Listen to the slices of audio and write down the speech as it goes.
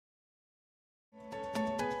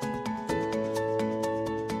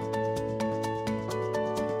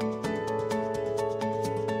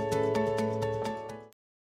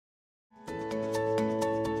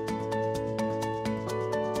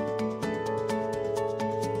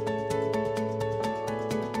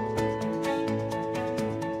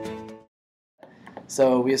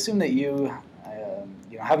So we assume that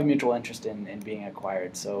have a mutual interest in being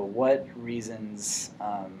acquired. So what reasons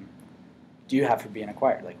do you have for being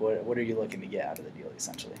acquired? Like what are you looking to get out of the deal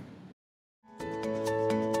essentially?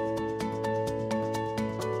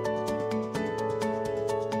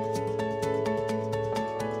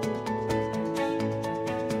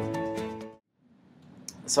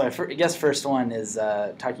 So I guess first one is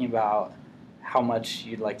talking about how much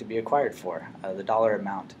you'd like to be acquired for, the dollar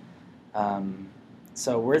amount. Um,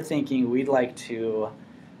 so we're thinking we'd like to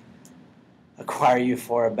acquire you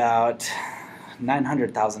for about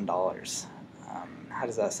 $900,000. How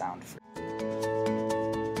does that sound?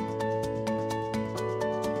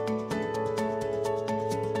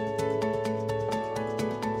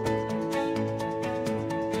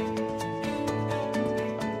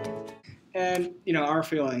 And, our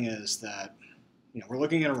feeling is that, we're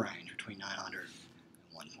looking at a range between 900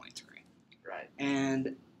 and 1.3. Right.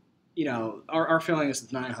 And, our feeling is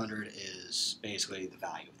that 900 is basically the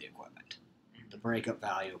value of the equipment, the breakup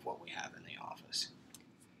value of what we have in the office.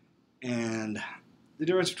 And the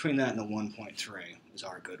difference between that and the 1.3 is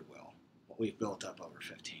our goodwill, what we've built up over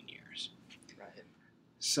 15 years. Right.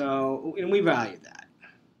 So, and we value that.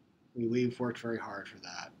 We've worked very hard for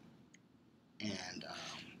that. And,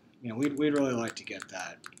 we'd really like to get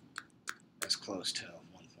that as close to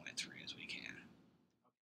 1.3 as we can.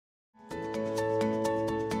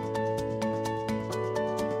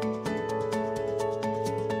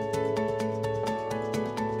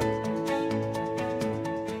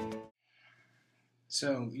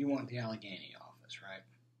 So you want the Allegheny office, right?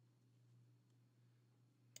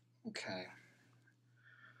 Okay.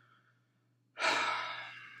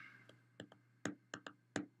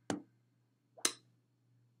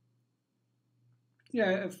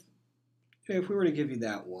 Yeah, if we were to give you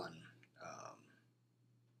that one,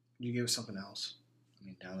 would you give us something else? I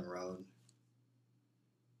mean, down the road?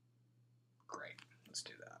 Great, let's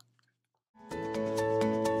do that.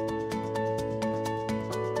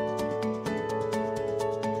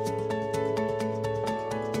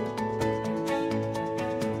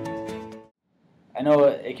 I know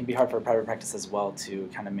it can be hard for a private practice as well to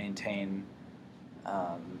kind of maintain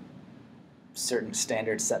certain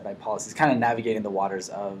standards set by policies, kind of navigating the waters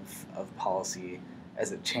of policy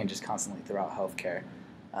as it changes constantly throughout healthcare.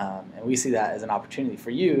 And we see that as an opportunity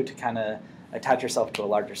for you to kind of attach yourself to a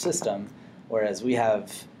larger system, whereas we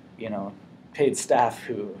have, paid staff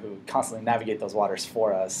who constantly navigate those waters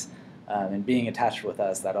for us, and being attached with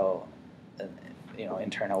us, that'll, in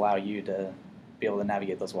turn allow you to be able to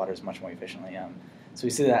navigate those waters much more efficiently. So we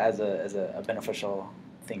see that as a beneficial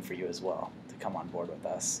thing for you as well, to come on board with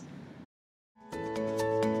us.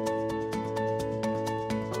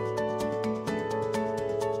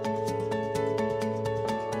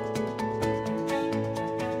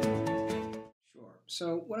 Sure.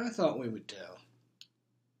 So what I thought we would do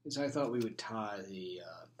is I thought we would tie the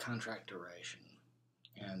contract duration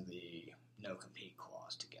and the no-compete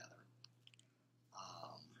clause together.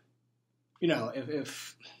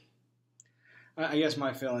 If I guess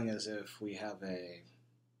my feeling is if we have a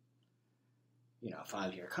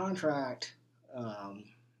 5-year contract,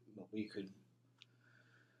 we could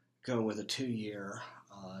go with a 2-year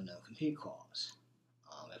no-compete clause.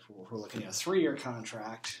 If we're looking at a 3-year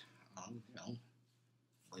contract,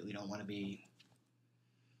 we don't want to be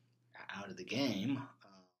out of the game.